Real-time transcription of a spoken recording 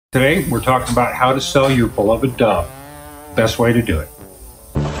Today, we're talking about how to sell your beloved dub. Best way to do it.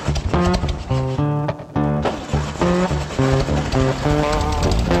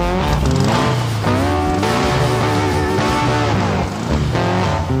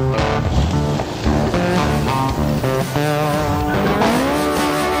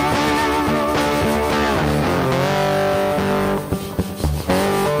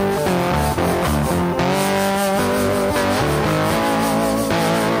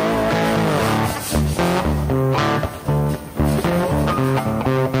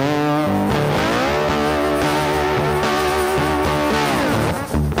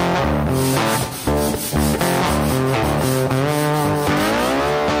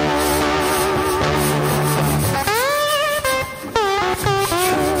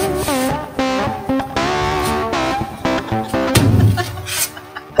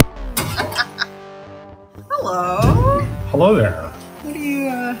 Hello there. What are you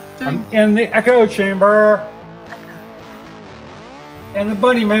doing? I'm in the echo chamber. And the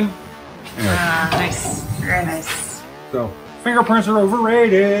bunnyman. Anyway. Nice. Very nice. So, fingerprints are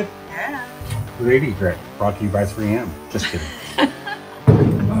overrated. Yeah. With 80 grit. Brought to you by 3M. Just kidding.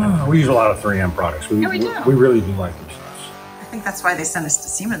 We use a lot of 3M products. Yeah, we do. We really do like their stuff. I think that's why they sent us to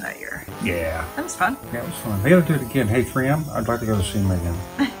SEMA that year. Yeah. That was fun. Yeah, it was fun. They gotta do it again. Hey, 3M, I'd like to go to SEMA again.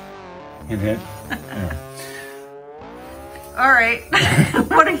 Hint, hint. Yeah. All right.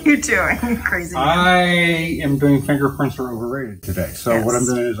 What are you doing, crazy man? I am doing fingerprints are overrated today. So Yes. what I'm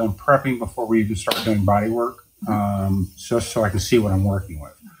doing is I'm prepping before we even start doing body work, just so I can see what I'm working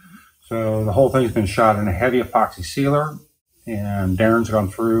with. So the whole thing's been shot in a heavy epoxy sealer, and Darren's gone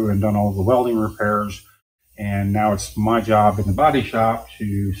through and done all the welding repairs. And now it's my job in the body shop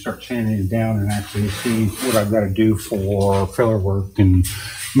to start sanding it down and actually see what I've got to do for filler work and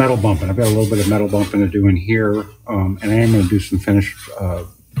metal bumping. I've got a little bit of metal bumping to do in here, and I am going to do some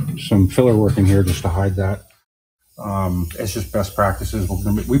some filler work in here just to hide that. It's just best practices.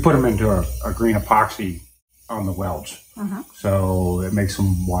 We put them into a green epoxy on the welds, so it makes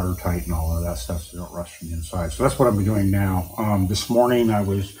them watertight and all of that stuff so they don't rust from the inside. So that's what I'm doing now. This morning I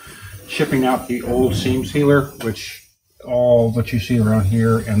was shipping out the old seam sealer, which all that you see around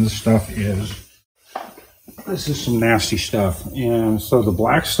here, and this is some nasty stuff. And so the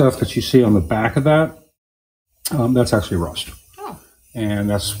black stuff that you see on the back of that, that's actually rust. Oh. And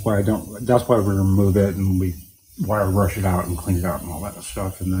that's why we remove it and we wire brush it out and clean it out and all that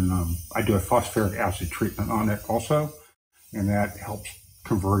stuff. And then I do a phosphoric acid treatment on it also, and that helps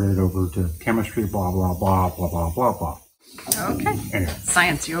convert it over to chemistry, blah, blah, blah, blah, blah, blah, blah. Okay. Anyway.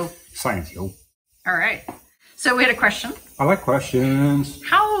 Science, yo. Science, yo. All right. So we had a question. I like questions.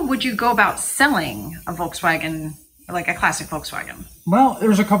 How would you go about selling a Volkswagen, like a classic Volkswagen? Well,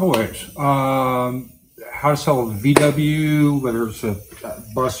 there's a couple ways. How to sell a VW, whether it's a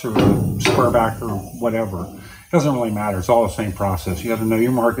bus or a squareback or whatever. It doesn't really matter. It's all the same process. You have to know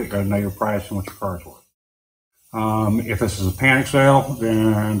your market, you got to know your price and what your car's worth. If this is a panic sale,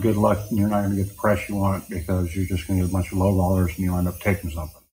 then good luck. You're not going to get the price you want because you're just going to get a bunch of low dollars and you'll end up taking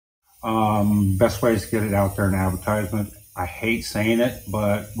something. Best way is to get it out there in advertisement. I hate saying it,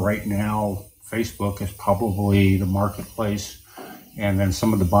 but right now, Facebook is probably the marketplace. And then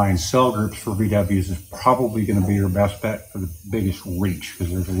some of the buy and sell groups for VWs is probably going to be your best bet for the biggest reach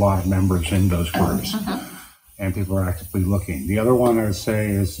because there's a lot of members in those groups. And people are actively looking. The other one I would say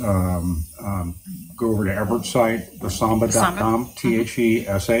is go over to Everett's site, thesamba.com,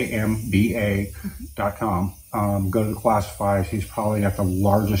 THESAMBA.com. Go to the classifieds. He's probably got the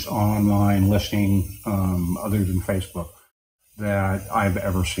largest online listing other than Facebook that I've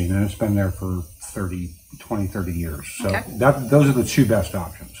ever seen. And it's been there for 20, 30 years. So okay. Those are the two best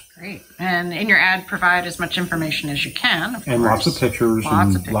options. Great. And in your ad, provide as much information as you can, of and course. Lots of pictures.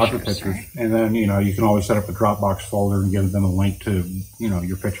 Right? And then, you can always set up a Dropbox folder and give them a link to,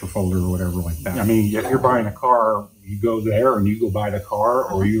 your picture folder or whatever like that. I mean, if you're buying a car, you go there and you go buy the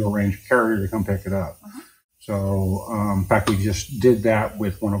car or you arrange a carrier to come pick it up. So, in fact, we just did that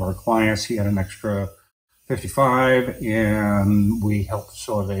with one of our clients. He had an extra 55 and we helped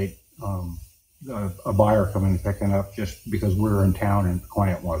facilitate a buyer coming and picking up just because we were in town and the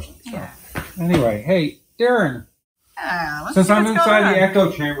client wasn't. So anyway, hey, Darren, since I'm inside the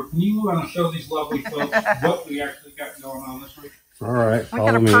echo chamber, can you show these lovely folks what we actually got going on this week? All right. We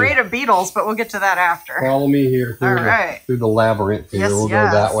got a parade of Beetles, but we'll get to that after. Follow me here through the labyrinth here. We'll go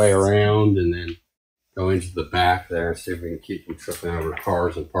that way around and then go into the back there, see if we can keep them tripping over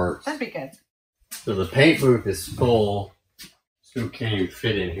cars and parts. That'd be good. So the paint booth is full. Spook can't even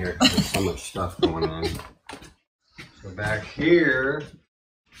fit in here because there's so much stuff going on. So back here,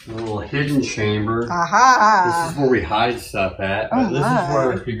 A little hidden chamber. Aha! This is where we hide stuff at. Oh, This is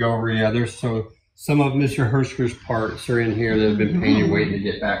where if you go over, there's some of Mr. Hersker's parts are in here that have been painted, waiting to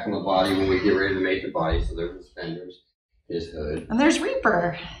get back on the body when we get ready to make the body. So there's his fenders, his hood. And there's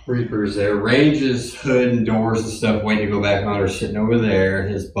Reaper. Reaper's there. Range's hood and doors and stuff waiting to go back on are sitting over there.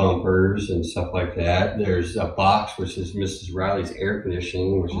 His bumpers and stuff like that. There's a box, which is Mrs. Riley's air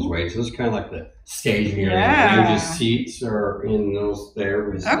conditioning, which is waiting. So it's kind of like the staging area. Yeah. Range's seats are in those there.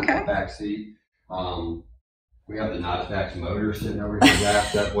 With the back seat. We have the Notchback's motor sitting over here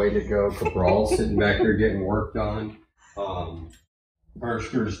wrapped up, way to go. Cabral sitting back here getting worked on.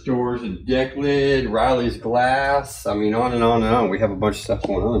 Hersker's doors and deck lid, Riley's glass. I mean, on and on and on. We have a bunch of stuff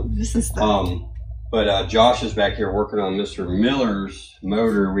going on. This is the... But Josh is back here working on Mr. Miller's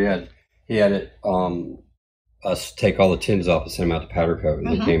motor. He had it us take all the tins off and send them out to powder coat, and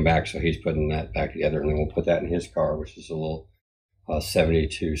he came back, so he's putting that back together, and then we'll put that in his car, which is a little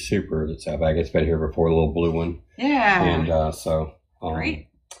 72 Super that's out back. It's been here before, a little blue one. Yeah. And so great.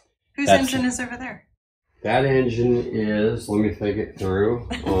 Whose engine is over there? That engine is, let me think it through.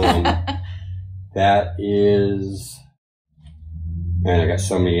 That is, man, I got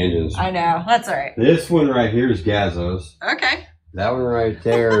so many engines. I know, that's all right. This one right here is Gazzo's. Okay. That one right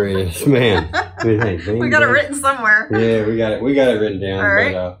there is, man. What do you think? We got it written somewhere. Yeah, we got it written down. All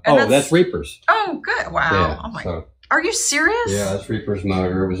right. But, that's Reaper's. Oh, good. Wow. Yeah, oh my. Are you serious? Yeah, that's Reaper's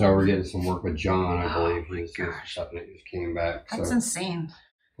motor. It was over getting some work with John, I believe. Oh my gosh. Something that just came back. That's insane.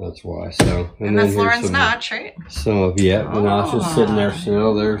 That's why. So, and that's Lauren's notch, right? The notch is sitting there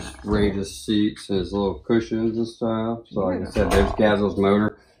still. There's Range's seats and his little cushions and stuff. So, like I said, there's Gazzo's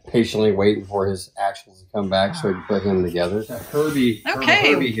motor, patiently waiting for his axles to come back so we can put him together. Herbie.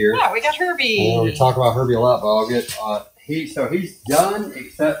 Okay. Herbie here. Yeah, we got Herbie. We talk about Herbie a lot, but I'll get he's done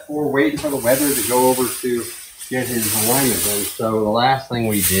except for waiting for the weather to go over to get his alignment done. So the last thing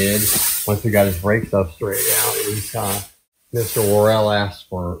we did, once we got his brake stuff straightened out, is Mr. Worrell asked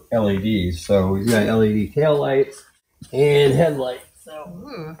for LEDs. So we've got LED tail lights and headlights.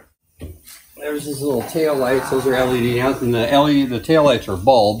 So there's his little tail lights. Those are LED now, and the tail lights are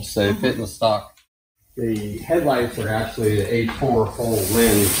bulbs, so they fit in the stock. The headlights are actually the A4 hole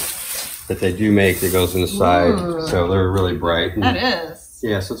lens that they do make that goes in the side. So they're really bright. That is.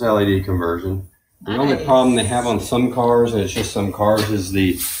 Yeah, so it's LED conversion. The only problem they have on some cars, and it's just some cars, is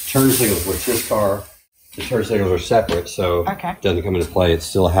the turn signals. With this car, the turn signals are separate, so it doesn't come into play. It's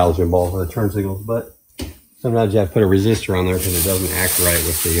still a halogen bulb for the turn signals, but sometimes you have to put a resistor on there because it doesn't act right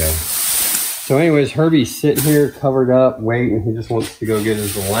with the... So anyways, Herbie's sitting here covered up, waiting. He just wants to go get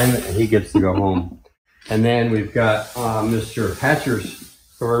his alignment, and he gets to go home. And then we've got Mr. Hatcher's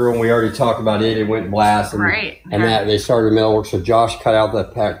room. We already talked about it. It went blast. And, and that they started metal work. So Josh cut out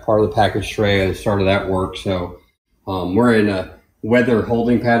that part of the package tray and started that work. So we're in a weather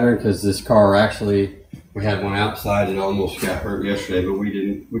holding pattern because this car actually, we had one outside and almost got hurt yesterday, but we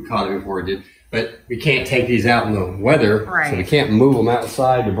didn't. We caught it before it did. But we can't take these out in the weather, so we can't move them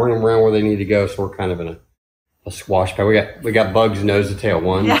outside to bring them around where they need to go. So we're kind of in a squash pad. We got bugs nose to tail.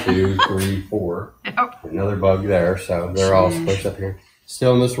 1, 2, 3, 4. Another bug there. So they're all split up here.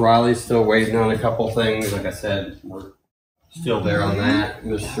 Still, Miss Riley's still waiting on a couple things. Like I said, we're still there on that.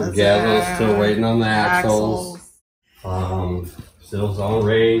 Mr. Gazzo's still waiting on the axles. Still's on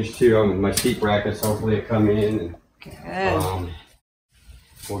range too. My seat brackets hopefully will come in. And,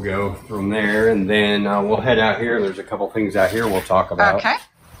 we'll go from there, and then we'll head out here. There's a couple things out here we'll talk about. Okay.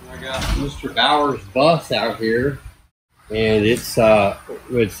 I got Mr. Bauer's bus out here, and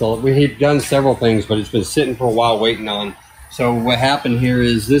we've done several things, but it's been sitting for a while waiting on. So what happened here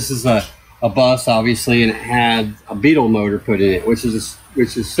is this is a bus, obviously, and it had a Beetle motor put in it, which is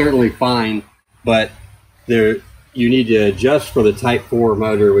certainly fine, but you need to adjust for the Type 4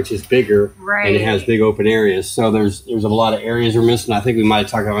 motor, which is bigger, and it has big open areas. So there's a lot of areas we're missing. I think we might have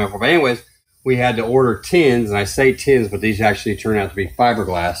talked about it before. But anyways, we had to order tins, and I say tins, but these actually turn out to be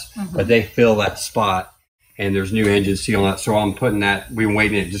fiberglass, but they fill that spot, and there's new engine seal on that. So I'm putting that, we've been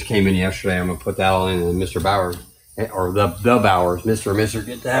waiting, it just came in yesterday. I'm going to put that all in, and Mr. Bauer, or the Bauers, Mr. and Mr.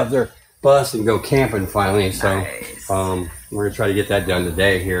 get to have their bus and go camping finally. So we're going to try to get that done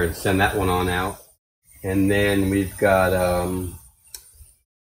today here and send that one on out. And then we've got,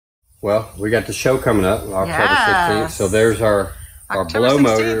 we got the show coming up, October 16th. So there's our blow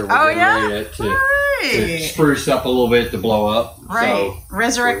motor. We're getting ready to spruce up a little bit to blow up. So,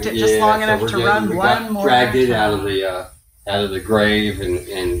 resurrect it just long enough to run one more. Dragged it out of the grave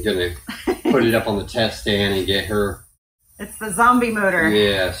and gonna put it up on the test stand and get her. It's the zombie motor.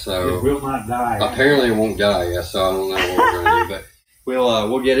 Yeah, so it will not die. Apparently it won't die. Yeah, so I don't know what we're gonna do, but.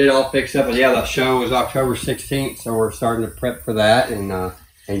 We'll get it all fixed up, and the show is October 16th, so we're starting to prep for that, and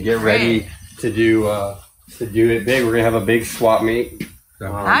and get ready to do it big. We're gonna have a big swap meet.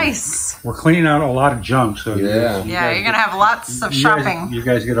 Nice. We're cleaning out a lot of junk, so you're gonna have lots of shopping. You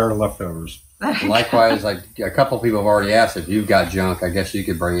guys get our leftovers. Likewise, like a couple of people have already asked if you've got junk. I guess you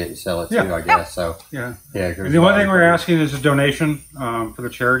could bring it and sell it too. I guess so. Yeah. And the one thing we're asking is a donation for the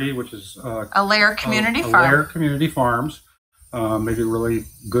charity, which is Alair Community Farm. Alair Community Farms. They do really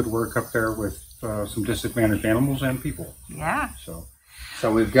good work up there with some disadvantaged animals and people. Yeah.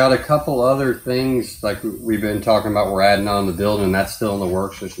 So we've got a couple other things like we've been talking about. We're adding on the building, and that's still in the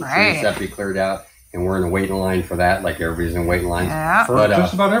works. There's some trees that have to be cleared out, and we're in a waiting line for that. Like everybody's in waiting lines for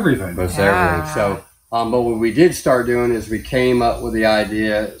just about everything. Everything. So, but what we did start doing is we came up with the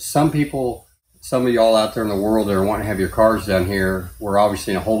idea. Some of y'all out there in the world that are wanting to have your cars done here, we're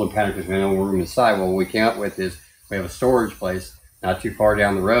obviously in a holding pattern because we have no room inside. Well, what we came up with is we have a storage place not too far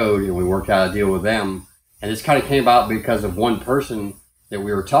down the road, and we worked out a deal with them. And this kind of came about because of one person that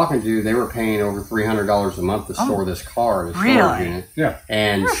we were talking to. They were paying over $300 a month to store this car in a storage unit. Yeah.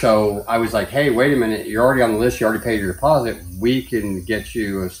 And so I was like, hey, wait a minute. You're already on the list. You already paid your deposit. We can get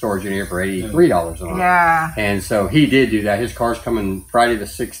you a storage unit for $83 a month. Yeah. And so he did do that. His car's coming Friday the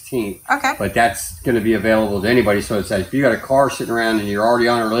 16th. Okay. But that's going to be available to anybody. So it says if you got a car sitting around and you're already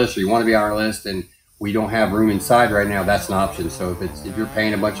on our list or you want to be on our list and we don't have room inside right now, that's an option. So if you're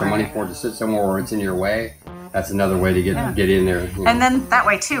paying a bunch of money for it to sit somewhere or it's in your way, that's another way to get in there. And then that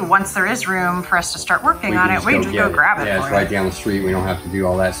way too, once there is room for us to start working on it, we just go grab it. Yeah, it's right down the street. We don't have to do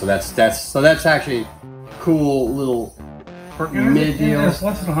all that. So that's actually cool little mid deal. It's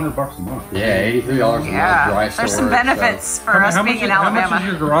less than $100 a month. Yeah, $83 a month. There's some benefits for us being in Alabama. How much is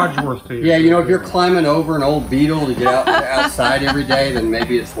your garage worth to you? Yeah, if you're climbing over an old Beetle to get outside every day, then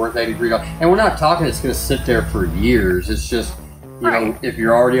maybe it's worth $83. And we're not talking it's going to sit there for years. It's just, you know, if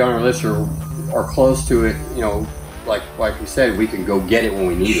you're already on our list or close to it, you know, like we said, we can go get it when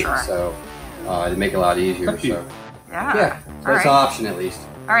we need it. So it'd make it a lot easier. So so it's an option at least.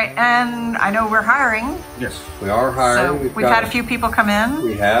 All right, and I know we're hiring. Yes, we are hiring. So we've had a few people come in.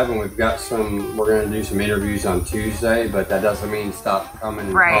 We have, and we've got some. We're going to do some interviews on Tuesday, but that doesn't mean stop coming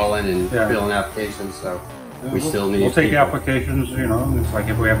and calling and filling applications. So we still need. We'll take applications. You know, it's like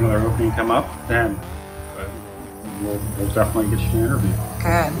if we have another opening come up, then we'll definitely get you an interview.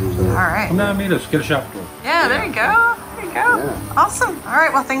 Good. So, all right. Come down and meet us. Get a shop tour. Yeah, there you go. There you go. Yeah. Awesome. All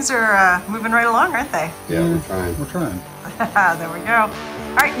right. Well, things are moving right along, aren't they? Yeah, we're trying. We're trying. There we go.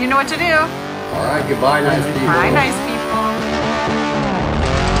 All right. You know what to do. All right. Goodbye, nice people. Bye, nice people.